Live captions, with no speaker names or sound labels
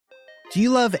Do you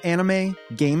love anime,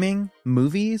 gaming,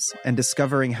 movies, and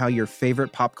discovering how your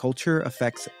favorite pop culture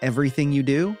affects everything you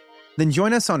do? Then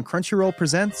join us on Crunchyroll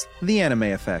Presents The Anime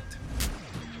Effect.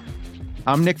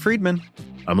 I'm Nick Friedman.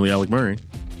 I'm Lee Alec Murray.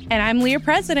 And I'm Leah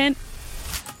President.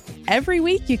 Every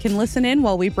week you can listen in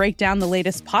while we break down the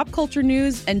latest pop culture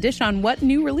news and dish on what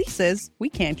new releases we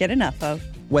can't get enough of.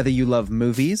 Whether you love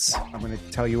movies, I'm going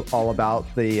to tell you all about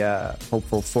the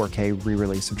hopeful 4K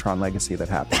re-release of Tron Legacy that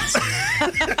happens.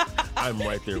 I'm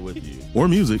right there with you. Or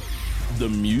music. The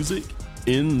music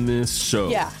in this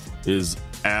show is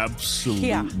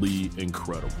absolutely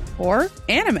incredible. Or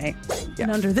anime. And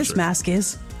under this mask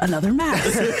is another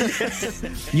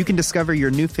mask. You can discover your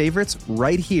new favorites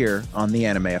right here on The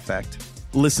Anime Effect.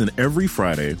 Listen every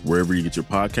Friday wherever you get your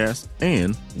podcasts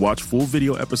and watch full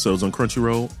video episodes on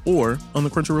Crunchyroll or on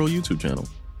the Crunchyroll YouTube channel.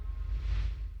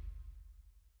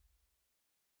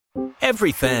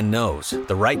 Every fan knows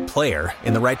the right player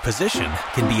in the right position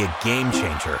can be a game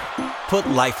changer. Put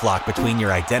LifeLock between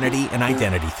your identity and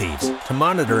identity thieves to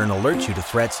monitor and alert you to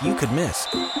threats you could miss.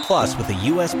 Plus, with a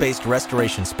U.S.-based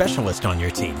restoration specialist on your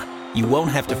team, you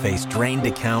won't have to face drained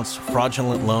accounts,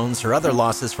 fraudulent loans, or other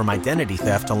losses from identity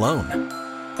theft alone.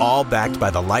 All backed by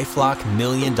the LifeLock $1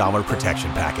 Million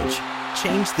Protection Package.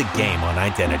 Change the game on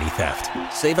identity theft.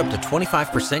 Save up to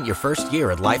 25% your first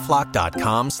year at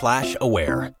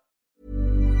LifeLock.com/aware.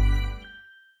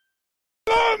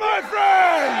 Hello, my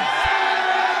friends!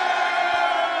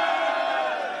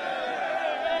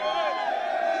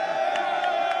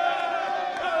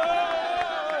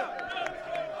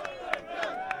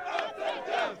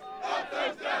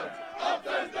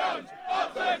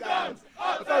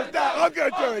 I'm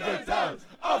going to do it this time.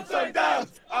 Ups and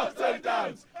downs, ups and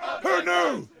downs. Who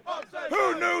knew?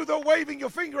 Who knew that waving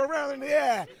your finger around in the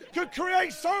air could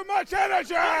create so much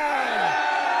energy?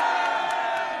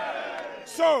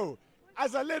 So,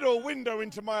 as a little window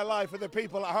into my life for the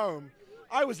people at home,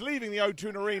 I was leaving the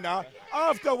O2 Arena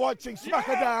after watching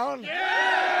SmackDown,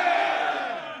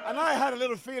 and I had a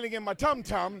little feeling in my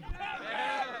tum-tum,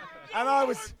 and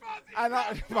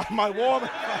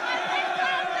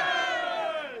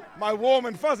my warm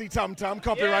and fuzzy tum-tum,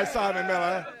 copyright Simon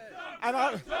Miller, and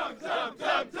I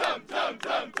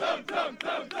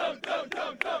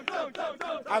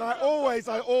always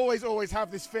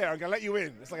have this fear. I'm gonna let you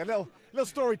in. It's like a little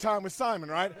story time with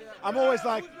Simon, right? I'm always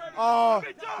like, oh,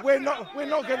 we're not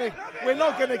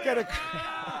gonna get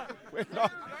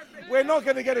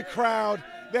a crowd.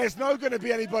 There's not gonna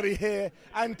be anybody here.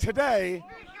 And today,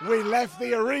 we left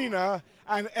the arena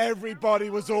and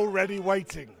everybody was already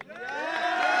waiting.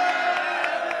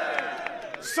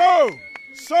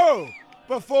 So,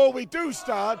 before we do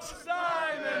start,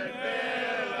 Simon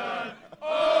Miller,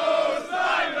 oh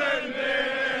Simon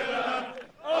Miller,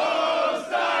 oh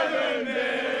Simon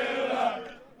Miller,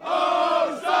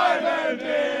 oh Simon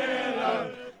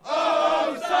Miller,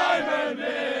 oh Simon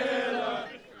Miller,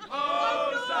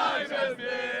 oh Simon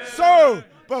Miller. So,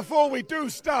 before we do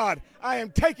start, I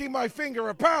am taking my finger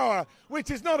of power,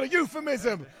 which is not a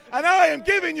euphemism, and I am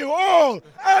giving you all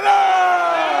an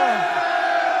arm!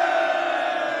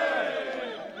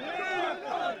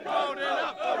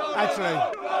 Actually,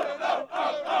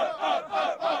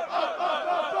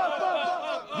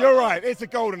 you're right, it's a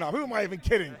golden arm. Who am I even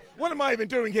kidding? What am I even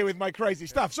doing here with my crazy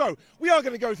stuff? So, we are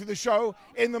going to go through the show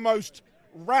in the most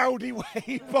rowdy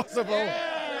way possible.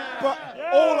 But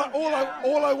all I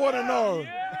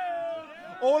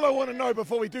want to know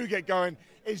before we do get going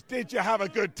is, did you have a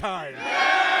good time?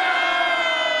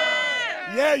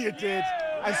 Yeah, you did.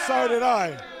 And so did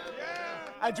I.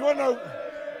 And do you want to know?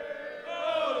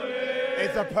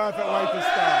 It's a perfect way to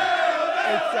start.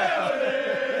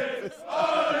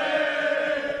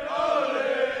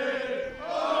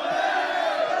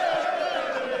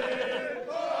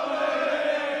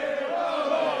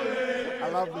 I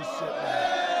love this shit,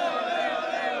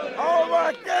 man. Oh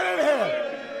my, get in here!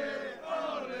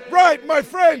 Right, my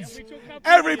friends,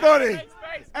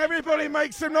 everybody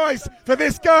make some noise for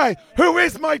this guy who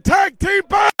is my tag team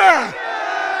partner!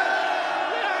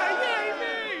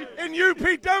 In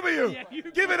UPW.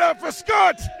 Give it up for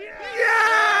Scott.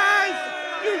 Yes!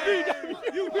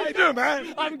 UPW. How you doing,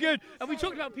 man? I'm good. Have we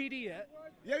talked about PD yet?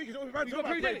 Yeah, we can talk about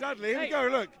Pretty Dudley. Here we go,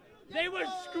 look. They were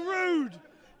screwed.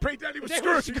 Pretty Dudley was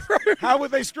screwed. How were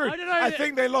they screwed? I don't know. I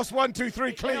think they lost 1, 2,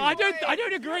 3 clean. No, I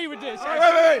don't agree with this. Wait.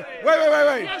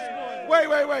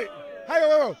 Hang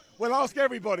on. We'll ask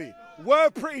everybody.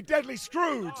 Were Pretty Deadly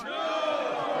screwed? No.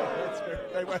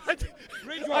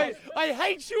 I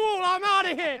hate you all. I'm out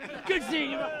of here. Good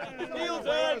seeing you.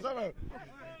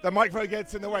 The microphone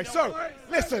gets in the way. So,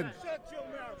 listen.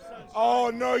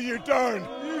 Oh, no, you don't.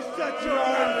 You shut your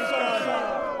mouth.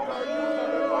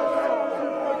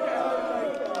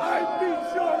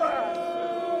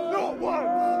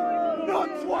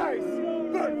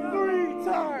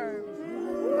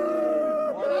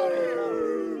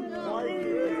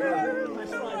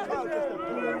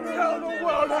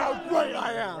 how great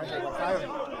I am. You are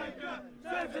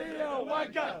a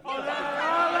wanker.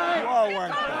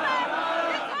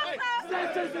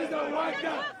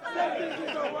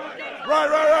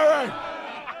 Right.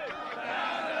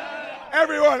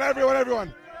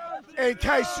 Everyone. In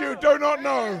case you do not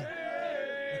know,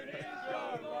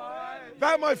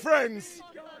 that, my friends,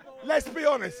 let's be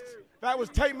honest, that was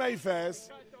Tate Mayfair's.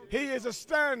 He is a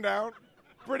standout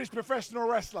British professional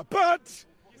wrestler, but,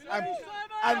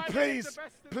 and please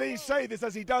say this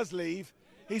as he does leave,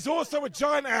 he's also a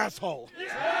giant asshole.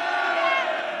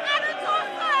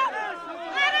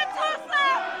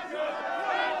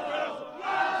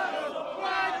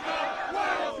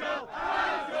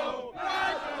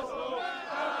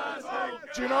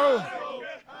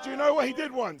 Do you know what he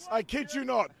did once? I kid you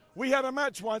not. We had a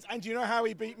match once, and do you know how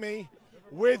he beat me?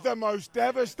 With the most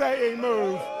devastating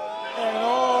move in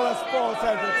all of sports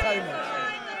entertainment.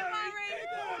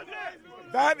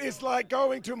 That is like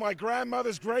going to my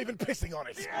grandmother's grave and pissing on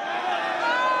it.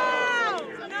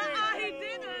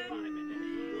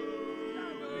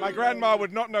 My grandma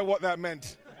would not know what that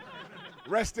meant.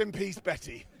 Rest in peace,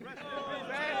 Betty.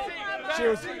 She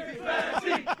was...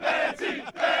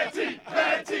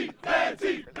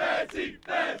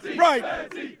 Right.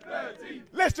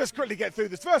 Let's just quickly get through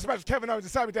this. First match, Kevin Owens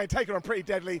and Sami Zayn taking on Pretty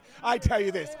Deadly. I tell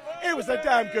you this, it was a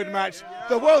damn good match.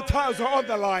 The world titles were on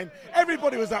the line.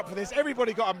 Everybody was up for this.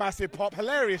 Everybody got a massive pop.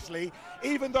 Hilariously,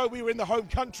 even though we were in the home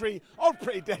country of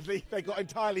Pretty Deadly, they got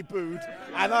entirely booed,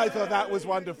 and I thought that was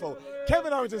wonderful.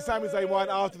 Kevin Owens and Sami Zayn won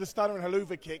after the stunner and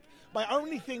haluva kick. My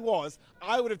only thing was,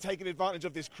 I would have taken advantage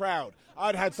of this crowd.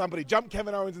 I'd had somebody jump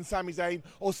Kevin Owens and Sami Zayn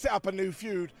or set up a new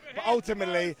feud. But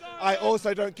ultimately, I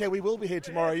also don't care. We will be here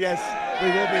tomorrow. Yes, we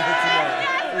will be here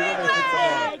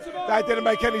tomorrow. That didn't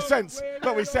make any sense,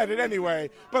 but we said it anyway.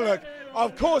 But look,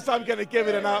 of course I'm going to give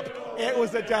it an up. It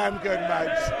was a damn good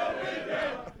match.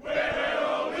 We're here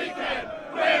all weekend.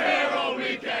 We're here all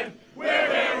weekend. We're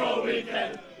here all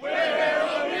weekend. We're here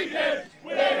all weekend.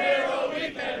 We're here all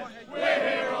weekend. We're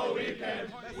here all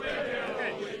weekend. We're here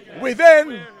all weekend. We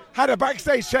then had a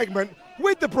backstage segment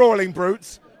with the Brawling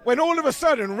Brutes when all of a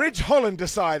sudden Ridge Holland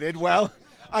decided, well,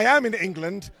 I am in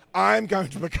England, I'm going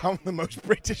to become the most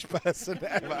British person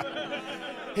ever.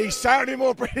 He sounded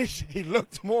more British, he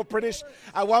looked more British.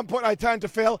 At one point I turned to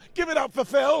Phil, give it up for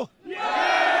Phil.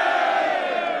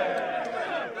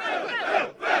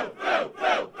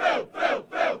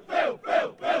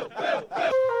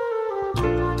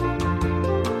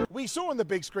 We saw on the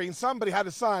big screen somebody had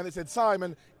a sign that said,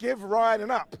 Simon, give Ryan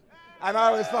an up. And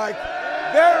I was like,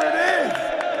 there it is.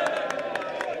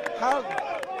 How?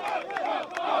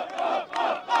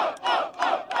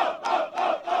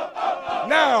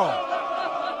 Now,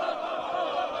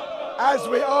 as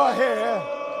we are here,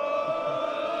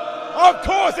 of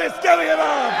course it's getting it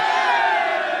on.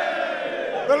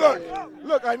 But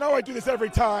look, I know I do this every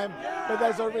time, but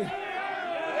there's a...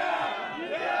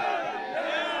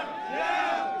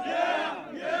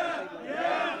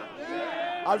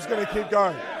 I'm just going to keep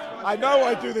going. I know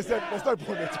I do this. There's no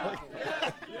point in talking.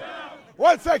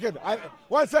 One second,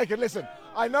 listen.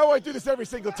 I know I do this every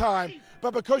single time,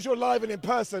 but because you're live and in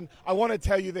person, I want to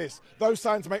tell you this. Those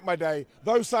signs make my day.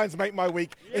 Those signs make my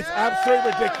week. It's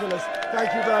absolutely ridiculous.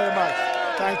 Thank you very much.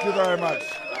 Thank you very much.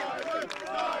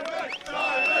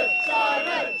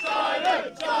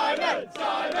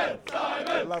 Simon.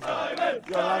 I love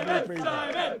you. You're lovely people.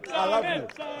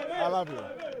 I love you.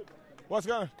 What's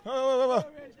going on?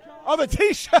 Oh, the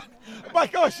T-shirt. My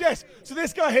gosh, yes. So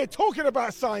this guy here talking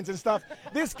about signs and stuff,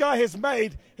 this guy has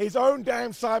made his own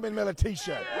damn Simon Miller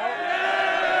T-shirt.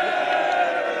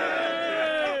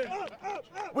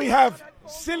 We have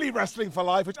Silly Wrestling for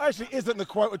Life, which actually isn't the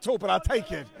quote at all, but I'll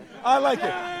take it. I like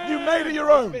it. You made it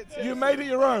your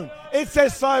own. It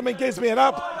says Simon gives me an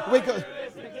up. We got...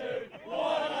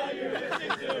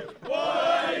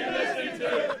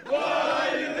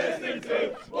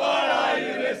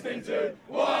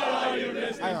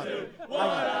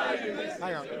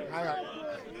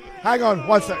 Hang on,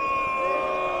 one sec.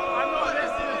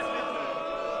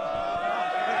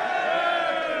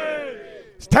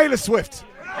 It's Taylor Swift.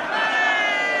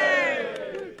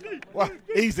 Well,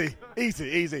 easy.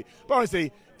 But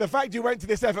honestly, the fact you went to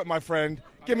this effort, my friend,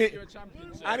 give me...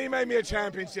 And he made me a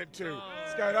championship too.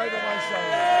 It's going over my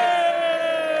shoulder.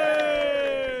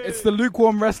 It's the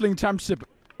Lukewarm Wrestling Championship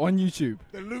on YouTube.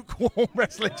 The Lukewarm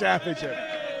Wrestling Championship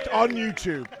on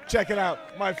YouTube. Check it out.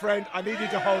 My friend, I need you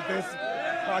to hold this.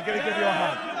 I'm going to give you a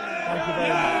hug. Thank you very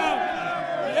much.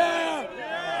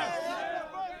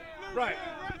 Right.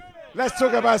 Let's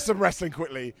talk about some wrestling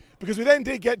quickly, because we then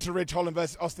did get to Ridge Holland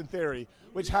versus Austin Theory,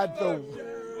 which had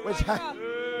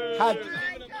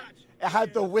It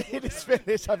had the weirdest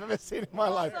finish I've ever seen in my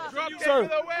life. So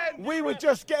we were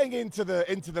just getting into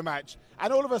the match,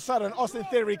 and all of a sudden Austin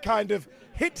Theory kind of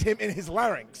hit him in his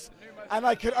larynx. And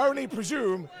I could only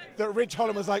presume that Ridge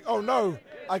Holland was like, oh no.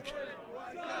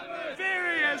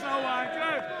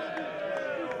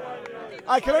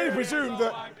 I can only presume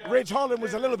that Ridge Holland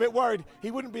was a little bit worried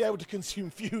he wouldn't be able to consume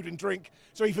food and drink,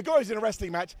 so he forgot he was in a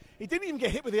wrestling match. He didn't even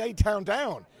get hit with the A-Town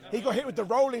down. He got hit with the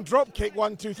rolling drop kick,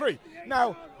 1, 2, 3.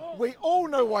 Now, we all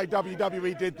know why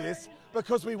WWE did this,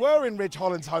 because we were in Ridge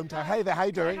Holland's hometown. Hey there, how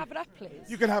you doing? Have it up, please.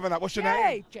 You can have it up. What's your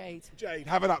name? Jade. Jade,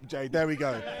 have it up, Jade. There we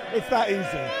go. It's that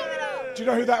easy. Do you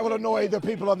know who that will annoy the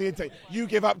people on the internet? You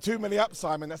give up too many up,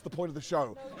 Simon. That's the point of the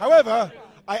show. However,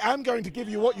 I am going to give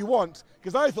you what you want,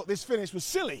 because I thought this finish was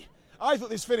silly. I thought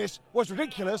this finish was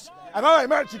ridiculous, and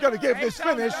I'm actually going to give this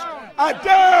finish a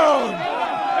down!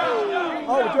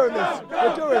 Oh, we're doing this.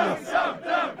 We're doing this.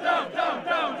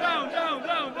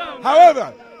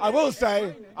 However, I will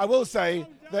say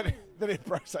that it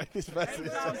breaks this versus.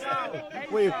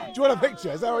 Do you want a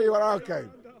picture? Is that what you want? Okay.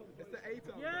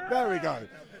 There we go.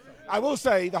 I will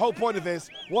say the whole point of this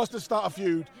was to start a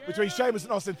feud between Sheamus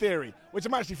and Austin Theory, which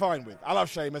I'm actually fine with. I love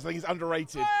Sheamus. I think he's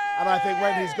underrated. And I think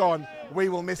when he's gone, we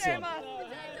will miss him.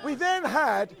 We then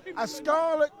had a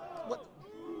Scarlet...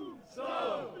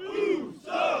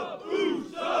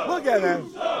 We'll get there.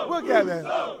 We'll get there.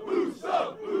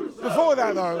 Before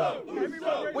that, though,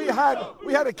 we had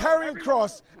a Karrion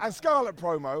Kross and Scarlet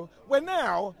promo, where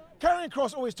now Karrion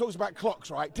Kross always talks about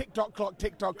clocks, right? Tick-tock clock,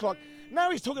 tick-tock clock.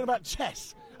 Now he's talking about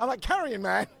chess. I'm like, Karrion,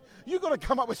 man, you got to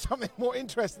come up with something more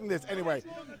interesting than this. Anyway,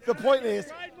 the point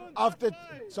is, after...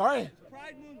 Sorry?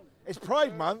 It's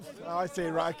Pride Month. Oh, I see,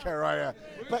 right, okay, right.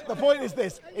 But the point is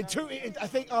this. I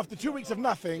think after 2 weeks of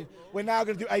nothing, we're now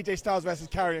going to do AJ Styles versus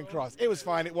Karrion Kross. It was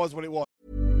fine. It was what it was.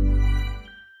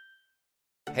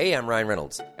 Hey, I'm Ryan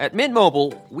Reynolds. At Mint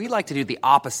Mobile, we like to do the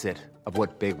opposite of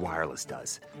what Big Wireless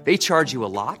does. They charge you a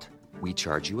lot. We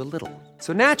charge you a little.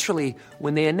 So naturally,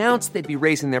 when they announced they'd be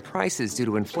raising their prices due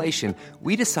to inflation,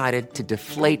 we decided to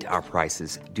deflate our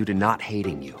prices due to not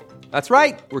hating you. That's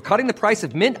right. We're cutting the price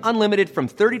of Mint Unlimited from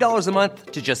 $30 a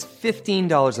month to just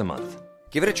 $15 a month.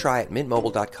 Give it a try at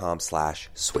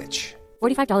mintmobile.com/switch.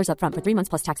 $45 up front for 3 months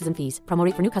plus taxes and fees. Promo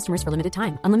rate for new customers for limited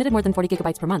time. Unlimited more than 40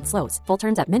 gigabytes per month. Slows full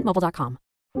terms at mintmobile.com.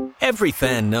 Every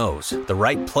fan knows the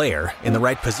right player in the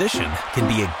right position can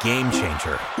be a game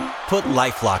changer. Put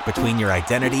LifeLock between your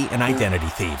identity and identity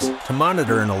thieves to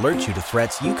monitor and alert you to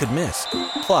threats you could miss.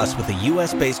 Plus, with a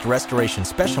U.S.-based restoration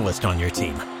specialist on your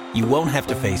team, you won't have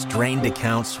to face drained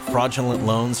accounts, fraudulent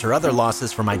loans, or other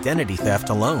losses from identity theft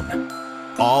alone.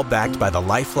 All backed by the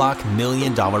LifeLock $1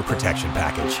 Million Protection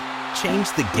Package. Change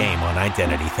the game on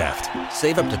identity theft.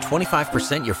 Save up to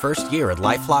 25% your first year at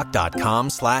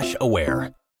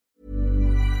LifeLock.com/aware.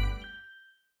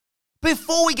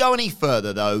 Before we go any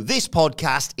further, though, this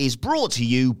podcast is brought to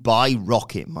you by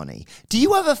Rocket Money. Do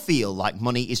you ever feel like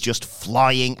money is just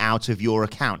flying out of your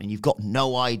account and you've got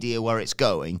no idea where it's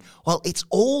going? Well, it's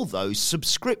all those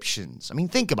subscriptions. I mean,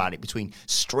 think about it. Between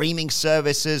streaming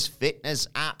services, fitness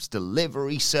apps,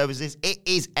 delivery services, it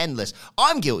is endless.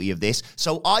 I'm guilty of this,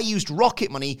 so I used Rocket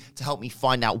Money to help me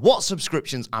find out what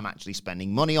subscriptions I'm actually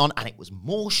spending money on, and it was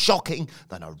more shocking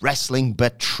than a wrestling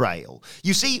betrayal.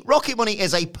 You see, Rocket Money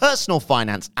is a personal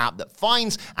finance app that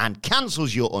finds and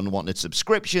cancels your unwanted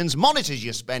subscriptions, monitors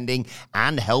your spending,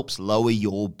 and helps lower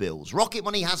your bills. Rocket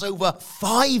Money has over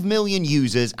 5 million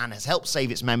users and has helped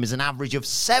save its members an average of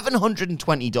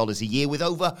 $720 a year, with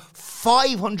over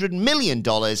 $500 million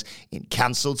in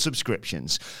cancelled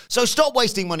subscriptions. So stop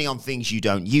wasting money on things you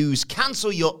don't use.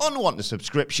 Cancel your unwanted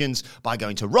subscriptions by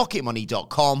going to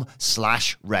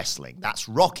rocketmoney.com/wrestling. That's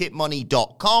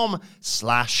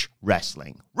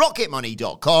rocketmoney.com/wrestling.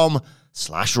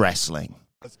 rocketmoney.com/wrestling.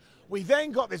 We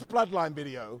then got this Bloodline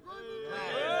video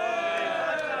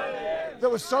that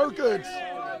was so good.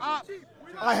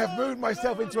 I have moved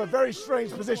myself into a very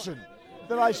strange position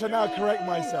that I shall now correct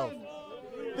myself.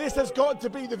 This has got to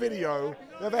be the video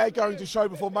that they're going to show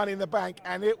before Money in the Bank,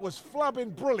 and it was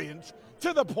flubbing brilliant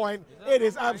to the point it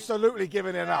is absolutely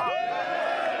giving it up.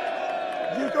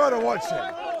 You gotta watch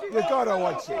it. You gotta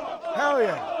watch it. Hell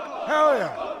yeah. Hell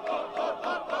yeah.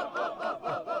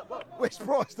 Which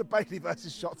brought us to Bayley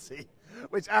versus Shotzi,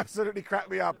 which absolutely cracked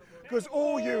me up, because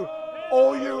all you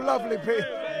lovely people.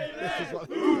 This is what.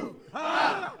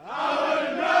 I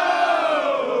would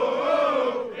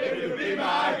know if you'd be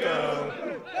my girl.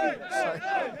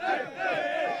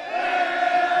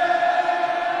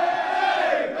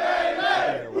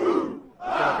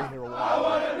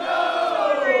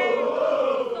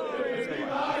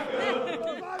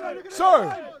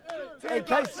 So, in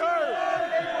case.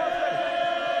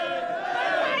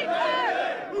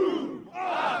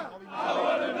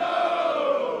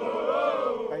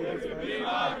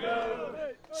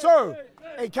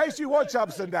 in case you watch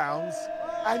Ups and Downs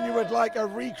and you would like a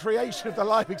recreation of the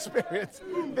live experience,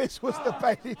 this was the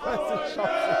Bailey versus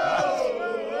Shotzi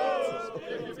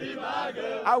match.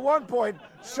 At one point,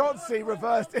 Shotzi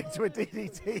reversed into a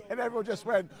DDT and everyone just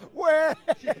went, where?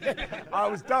 I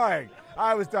was dying.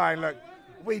 Look,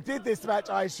 we did this match,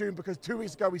 I assume, because 2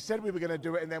 weeks ago we said we were going to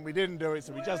do it and then we didn't do it,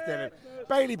 so we just did it.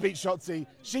 Bailey beat Shotzi.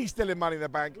 She's still in Money in the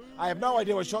Bank. I have no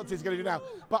idea what Shotzi's going to do now.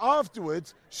 But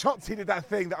afterwards, Shotzi did that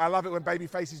thing that I love it when baby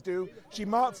faces do. She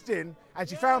marched in and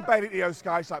she found Bailey at the Io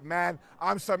Sky. She's like, man,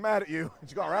 I'm so mad at you. And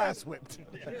she got her ass whipped.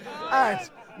 And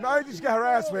not only did she get her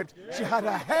ass whipped, she had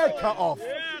her hair cut off.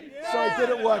 So it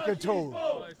didn't work at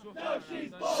all.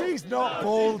 She's not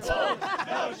bald.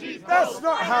 That's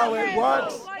not how it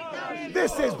works.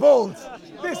 This is bald.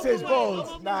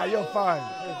 Nah, you're fine.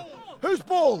 Who's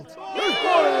bald? Who's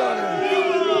bald in the audience?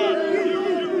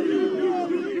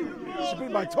 She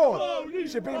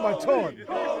beat my taunt.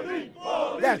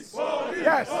 Yes.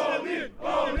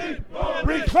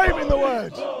 Reclaiming the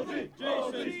word.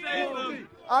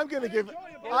 I'm gonna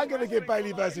give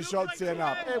Bailey versus Shotzi an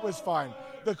up. It was fine.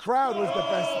 The crowd was the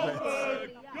best bit.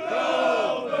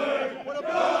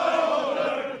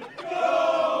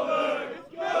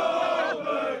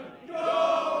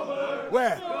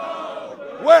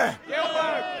 Where?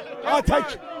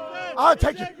 I'll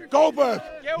take you. Goldberg,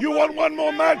 you want one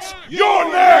more match?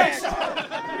 You're next!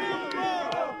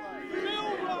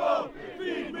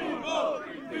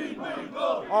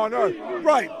 Oh no.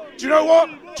 Right. Do you know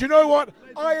what?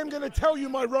 I am going to tell you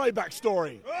my Ryback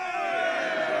story.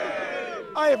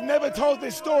 I have never told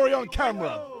this story on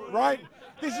camera, right?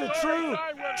 This is a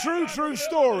true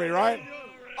story, right?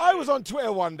 I was on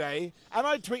Twitter one day and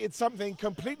I tweeted something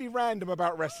completely random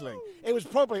about wrestling. It was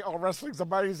probably, oh, wrestling's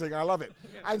amazing, I love it.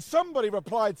 And somebody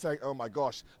replied saying, oh my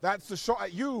gosh, that's the shot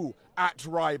at you at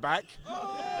Ryback.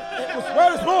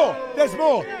 There's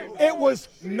more. It was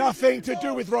nothing to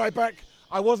do with Ryback.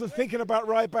 I wasn't thinking about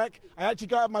Ryback. I actually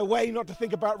got out of my way not to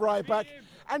think about Ryback.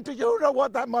 And do you know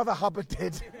what that mother Hubbard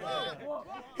did?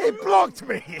 He blocked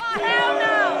me. Oh, hell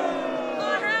no.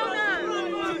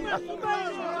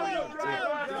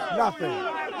 Nothing.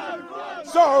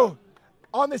 So,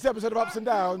 on this episode of Ups and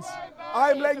Downs,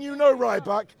 I'm letting you know,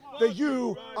 Ryback, that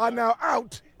you are now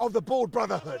out of the Bald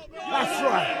Brotherhood. That's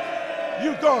right.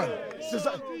 You've gone.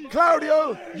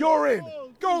 Claudio, you're in.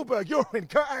 Goldberg, you're in.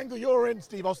 Kurt Angle, you're in.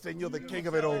 Steve Austin, you're the king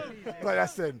of it all. But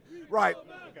that's in. Right.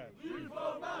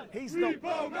 He's not.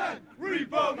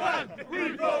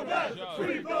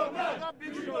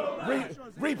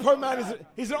 Repo Man is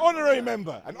he's an honorary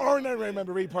member.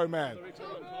 Repo Man.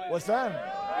 What's that?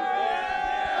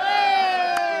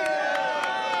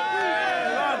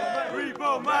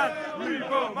 Repo Man.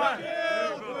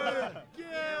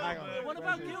 Hang on. What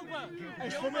about Gilbert?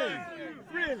 It's for me.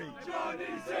 Really? Johnny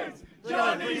Sins.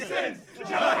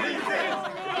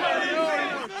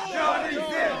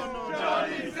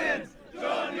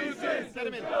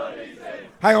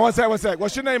 Hang on, one sec.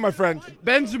 What's your name, my friend?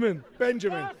 Benjamin.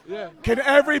 Yeah. Can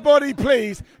everybody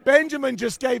please? Benjamin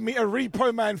just gave me a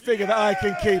Repo Man figure that I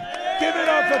can keep. Give it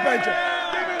up for Benjamin.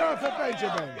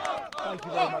 Thank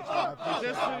you very much, man. I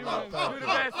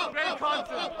appreciate it. Great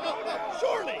content.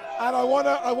 Surely. And I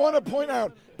wanna point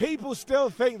out, people still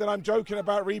think that I'm joking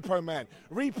about Repo Man.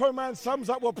 Repo Man sums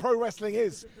up what pro wrestling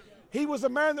is. He was a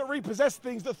man that repossessed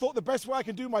things that thought the best way I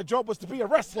can do my job was to be a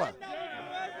wrestler.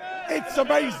 It's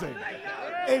amazing.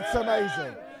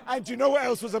 And do you know what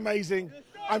else was amazing?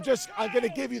 I'm going to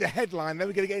give you the headline, then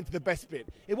we're going to get into the best bit.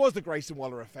 It was the Grayson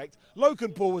Waller effect.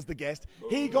 Logan Paul was the guest.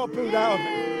 He got booed out of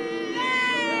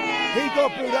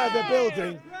the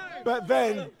building, but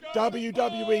then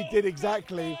WWE did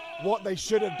exactly what they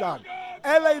should have done.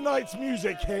 LA Knight's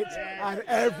music hit, and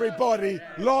everybody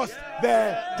lost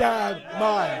their damn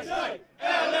minds.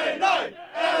 LA Knight.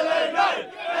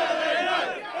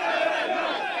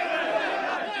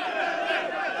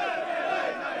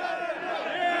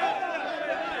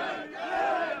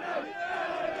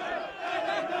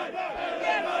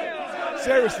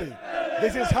 Seriously,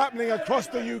 this is happening across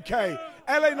the UK.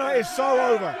 LA Knight is so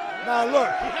over. Now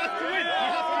look.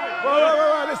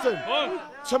 Wait, listen.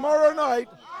 Tomorrow night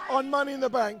on Money in the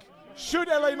Bank, should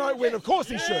LA Knight win? Of course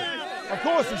he should.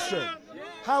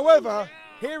 However,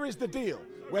 here is the deal.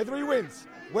 Whether he wins,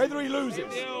 whether he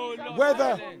loses,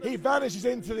 whether he vanishes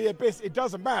into the abyss, it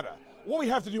doesn't matter. What we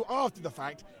have to do after the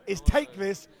fact is take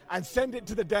this and send it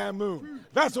to the damn moon.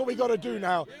 That's what we got to do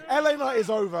now. LA Knight is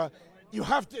over. You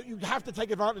have to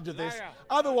take advantage of this.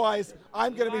 Otherwise,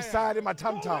 I'm going to be sad in my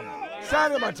tum-tum.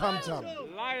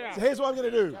 So here's what I'm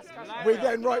going to do.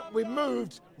 We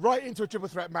moved right into a triple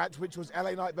threat match, which was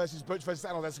LA Knight versus Butch versus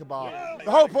Santos Escobar.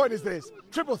 The whole point is this: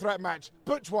 triple threat match.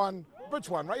 Butch won,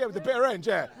 right? Yeah, with the bitter end,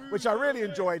 yeah, which I really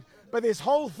enjoyed. But this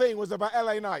whole thing was about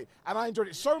LA Knight, and I enjoyed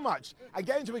it so much. And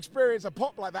getting to experience a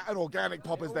pop like that, an organic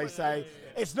pop, as they say,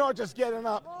 it's not just getting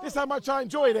up. This is how much I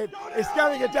enjoyed it. It's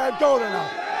getting a damn golden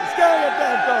up. It's getting a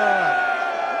damn golden up.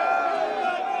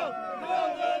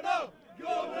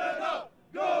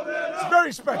 It's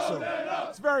very special.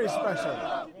 It's very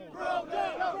special.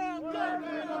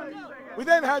 We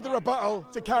then had the rebuttal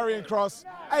to Karrion Kross.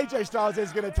 AJ Styles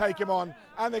is going to take him on,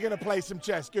 and they're going to play some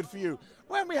chess. Good for you.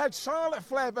 When we had Charlotte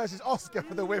Flair versus Asuka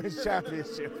for the Women's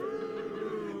Championship,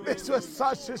 this was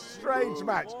such a strange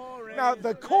match. Now,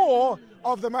 the core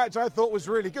of the match I thought was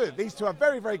really good. These two are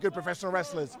very, very good professional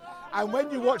wrestlers. And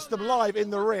when you watch them live in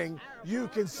the ring, you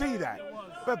can see that.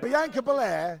 But Bianca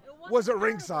Belair was at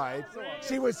ringside.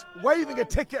 She was waving a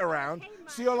ticket around.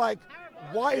 So you're like,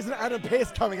 why isn't Adam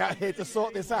Pearce coming out here to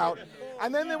sort this out?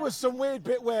 And then there was some weird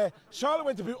bit where Charlotte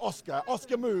went to boot Asuka.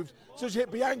 Asuka moved, so she hit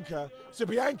Bianca. So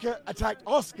Bianca attacked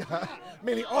Asuka,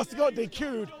 meaning Asuka got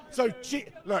DQ'd. So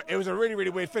look, it was a really, really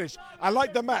weird finish. I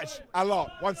liked the match a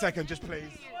lot. 1 second, just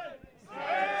please.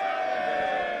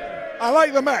 I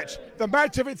like the match. The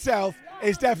match of itself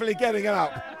is definitely getting it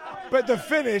up. But the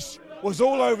finish was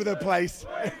all over the place.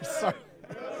 It was so...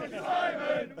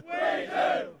 Simon, we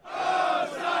do. Oh,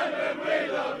 Simon,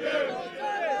 we love you.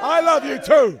 I love you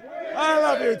too. I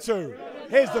love you too.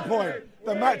 Here's the point.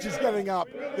 The match is getting up.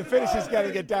 The finish is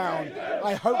getting it down.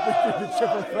 I hope we do the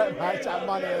triple threat match at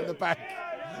Money in the Bank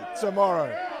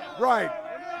tomorrow. Right.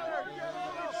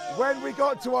 When we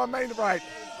got to our main... Right.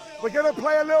 We're going to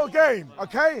play a little game,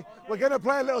 okay? We're going to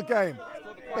play a little game.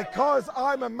 Because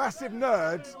I'm a massive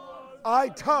nerd, I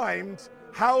timed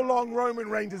how long Roman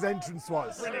Reigns' entrance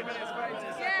was.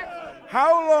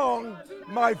 How long,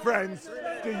 my friends,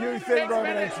 do you think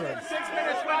Roman entrance? 6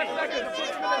 minutes, 5 seconds. 6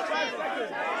 minutes, 5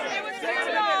 seconds. It was too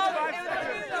long.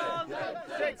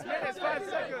 6 minutes, 5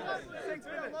 seconds. 6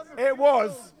 minutes. It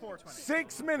was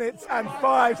 6 minutes and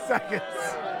 5 seconds.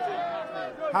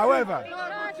 However,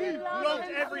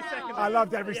 I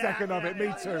loved every second of it.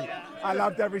 Me too. I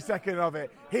loved every second of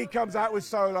it. He comes out with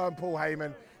Solo and Paul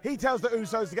Heyman. He tells the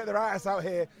Usos to get their ass out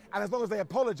here, and as long as they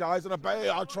apologize and obey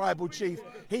our tribal chief,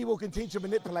 he will continue to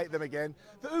manipulate them again.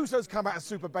 The Usos come out as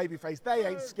super babyface. They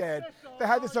ain't scared. They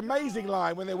had this amazing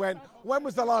line when they went, when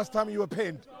was the last time you were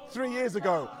pinned? 3 years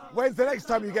ago. When's the next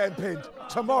time you're getting pinned?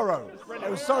 Tomorrow.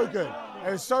 It was so good. It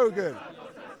was so good.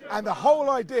 And the whole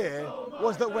idea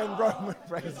was that when Roman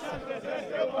Reigns...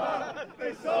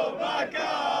 They stole my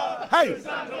car. Hey!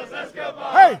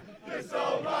 Hey! They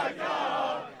stole my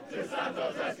car.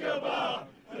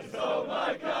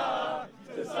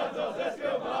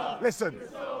 Listen,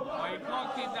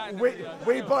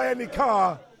 we buy any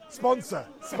car, sponsor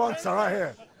right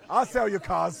here. I'll sell your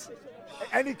cars,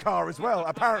 any car as well,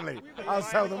 apparently. I'll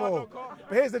sell them all.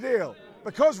 But here's the deal.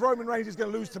 Because Roman Reigns is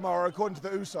going to lose tomorrow, according to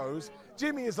the Usos,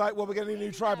 Jimmy is like, well, we're going to need a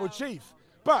new tribal chief.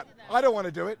 But I don't want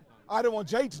to do it. I don't want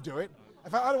Jay to do it. In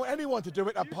fact, I don't want anyone to do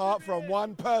it apart from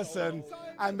one person,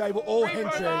 and they were all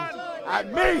hinting at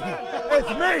me. It's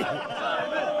me.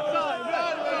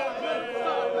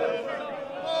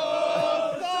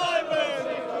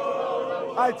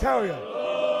 I tell you.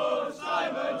 Oh,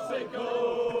 Simon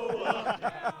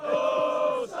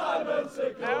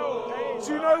Sickle.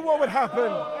 Do you know what would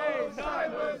happen?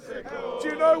 Do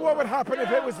you know what would happen if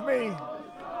it was me?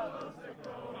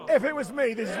 If it was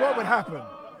me, this is what would happen.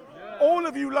 All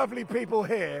of you lovely people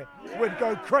here would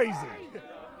go crazy.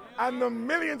 And the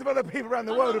millions of other people around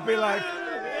the world would be like,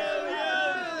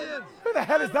 who the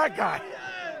hell is that guy?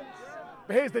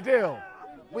 But here's the deal.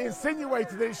 We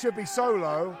insinuated that it should be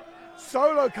Solo.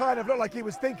 Solo kind of looked like he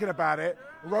was thinking about it.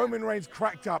 Roman Reigns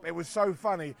cracked up. It was so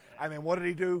funny. And then what did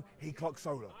he do? He clocked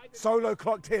Solo. Solo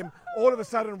clocked him. All of a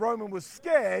sudden, Roman was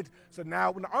scared. So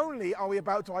now, not only are we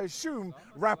about to, I assume,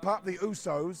 wrap up the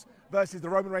Usos versus the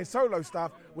Roman Reigns Solo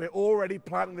stuff, we're already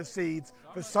planting the seeds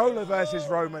for Solo versus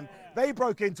Roman. They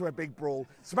broke into a big brawl.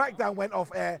 SmackDown went off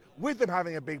air with them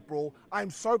having a big brawl. I'm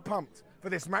so pumped for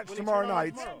this match tomorrow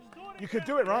night. You could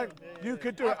do it, right? You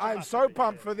could do it. I'm so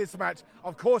pumped for this match.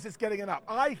 Of course, it's getting it up.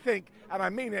 I think, and I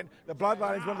mean it, the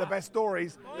Bloodline is one of the best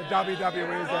stories the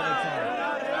WWE has ever told.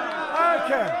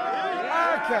 Okay.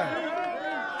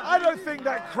 I don't think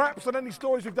that craps on any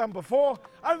stories we've done before.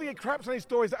 I don't think it craps on any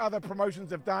stories that other promotions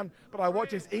have done, but I watch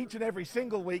this each and every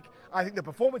single week. I think the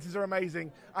performances are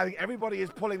amazing. I think everybody is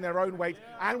pulling their own weight,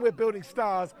 and we're building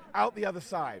stars out the other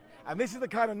side. And this is the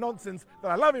kind of nonsense that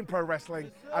I love in pro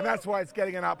wrestling, and that's why it's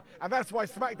getting an up, and that's why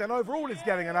SmackDown overall is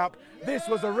getting an up. This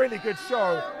was a really good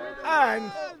show,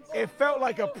 and it felt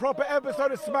like a proper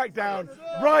episode of SmackDown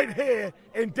right here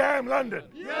in damn London.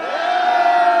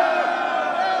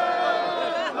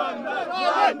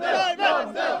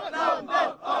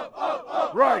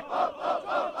 Right.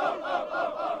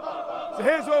 So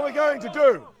here's what we're going to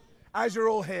do. As you're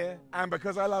all here, and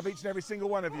because I love each and every single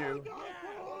one of you,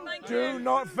 do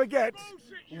not forget.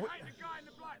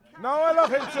 No, I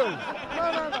love him too. No.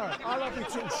 I love you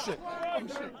too. Shit.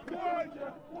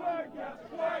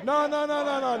 No.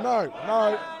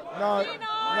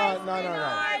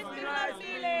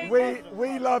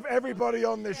 We love everybody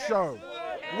on this show.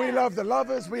 We love the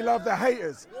lovers, we love the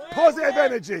haters. Positive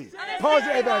energy. All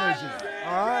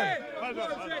right?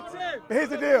 But here's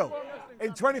the deal.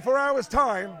 In 24 hours'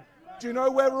 time, do you know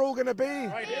where we're all going to be?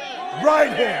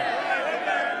 Right here.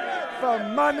 For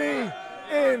Money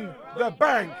in the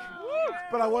Bank.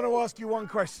 But I want to ask you one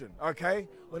question, okay?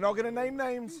 We're not going to name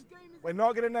names.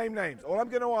 All I'm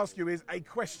going to ask you is a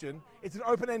question. It's an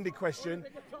open-ended question.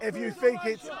 If you think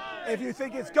it's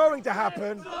going to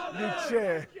happen, you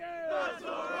cheer.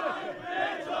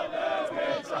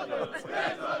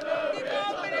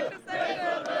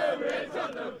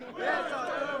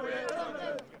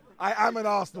 I am an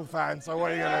Arsenal fan, so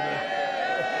what are you going to do?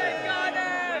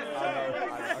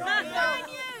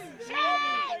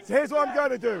 So here's what I'm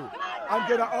going to do. I'm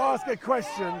going to ask a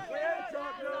question.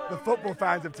 The football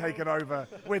fans have taken over.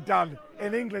 We're done.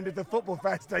 In England, if the football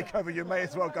fans take over, you may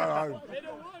as well go home.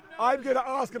 I'm going to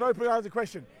ask an open-ended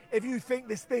question. If you think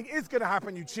this thing is going to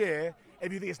happen, you cheer.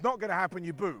 If you think it's not going to happen,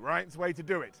 you boo, right? It's the way to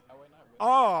do it.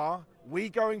 Are we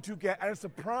going to get, and a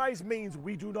surprise means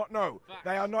we do not know.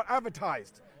 They are not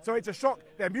advertised. So it's a shock.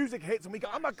 Their music hits and we go,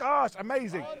 oh my gosh,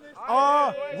 amazing.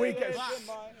 Are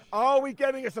we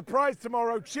getting a surprise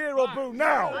tomorrow? Cheer or boo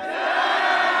now?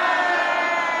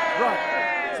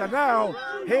 Right. So now,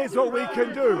 here's what we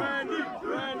can do.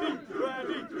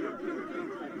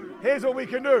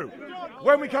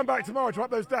 When we come back tomorrow to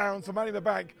up those down, so Money in the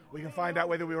Bank, we can find out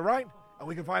whether we were right and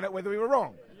we can find out whether we were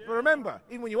wrong. But remember,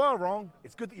 even when you are wrong,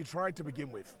 it's good that you tried to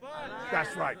begin with.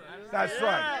 That's right.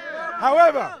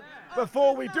 However,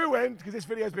 before we do end, because this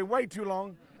video has been way too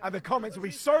long and the comments will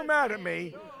be so mad at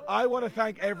me, I want to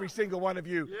thank every single one of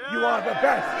you. You are the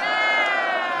best.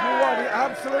 You are the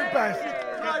absolute best.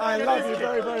 I love you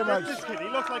very, very much.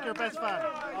 You look like your best fan.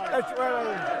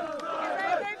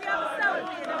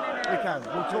 We can.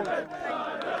 We'll talk.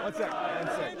 One sec.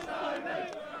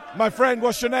 My friend,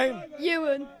 what's your name?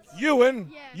 Ewan? Yeah.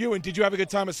 Ewan, did you have a good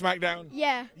time at SmackDown?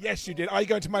 Yeah. Yes, you did. Are you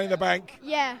going to Money in the Bank?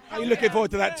 Yeah. Are you looking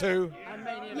forward to that too?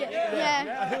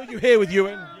 Yeah. Who are you here with,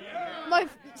 Ewan? My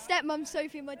stepmom,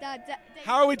 Sophie, and my dad.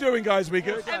 How are we doing, guys? We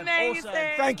good? Amazing.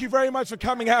 Awesome. Thank you very much for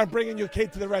coming out and bringing your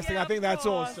kid to the wrestling. I think that's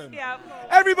awesome. Yeah,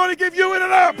 everybody give Ewan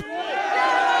an up!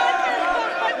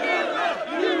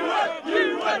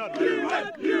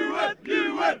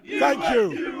 Thank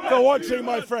you for watching,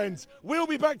 my friends. We'll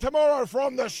be back tomorrow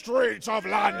from the streets of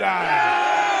London.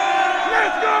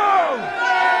 Let's go!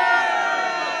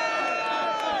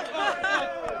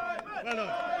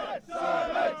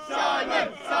 Simon!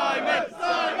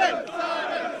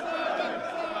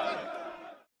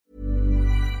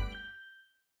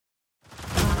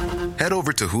 Head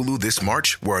over to Hulu this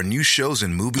March, where our new shows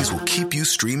and movies will keep you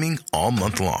streaming all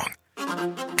month long.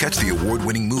 Catch the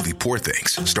award-winning movie Poor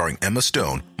Things, starring Emma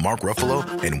Stone, Mark Ruffalo,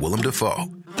 and Willem Dafoe.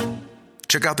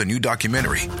 Check out the new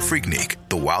documentary, Freaknik,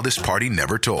 The Wildest Party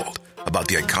Never Told, about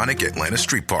the iconic Atlanta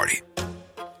Street Party.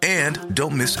 And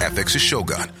don't miss FX's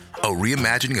Shogun, a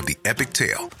reimagining of the epic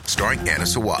tale, starring Anna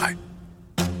Sawai.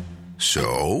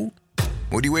 So,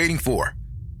 what are you waiting for?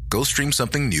 Go stream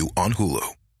something new on Hulu.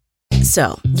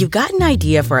 So, you've got an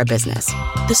idea for a business.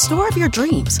 The store of your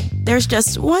dreams. There's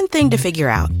just one thing to figure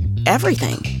out.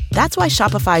 Everything. That's why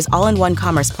Shopify's all-in-one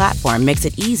commerce platform makes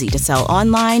it easy to sell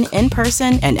online, in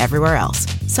person, and everywhere else.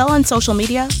 Sell on social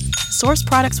media, source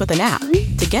products with an app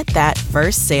to get that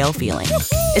first sale feeling.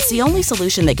 It's the only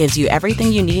solution that gives you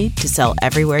everything you need to sell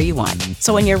everywhere you want.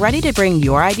 So when you're ready to bring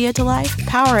your idea to life,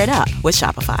 power it up with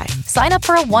Shopify. Sign up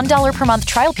for a $1 per month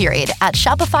trial period at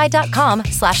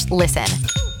shopify.com/listen.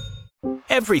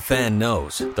 Every fan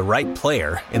knows the right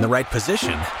player in the right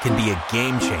position can be a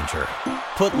game changer.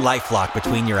 Put LifeLock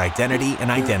between your identity and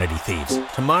identity thieves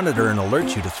to monitor and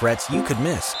alert you to threats you could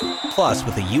miss. Plus,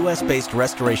 with a U.S.-based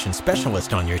restoration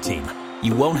specialist on your team,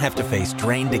 you won't have to face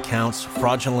drained accounts,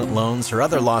 fraudulent loans, or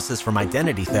other losses from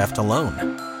identity theft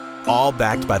alone. All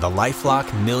backed by the LifeLock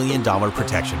 $1 Million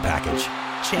Protection Package.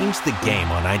 Change the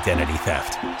game on identity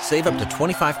theft. Save up to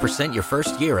 25% your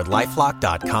first year at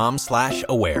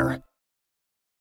LifeLock.com/aware.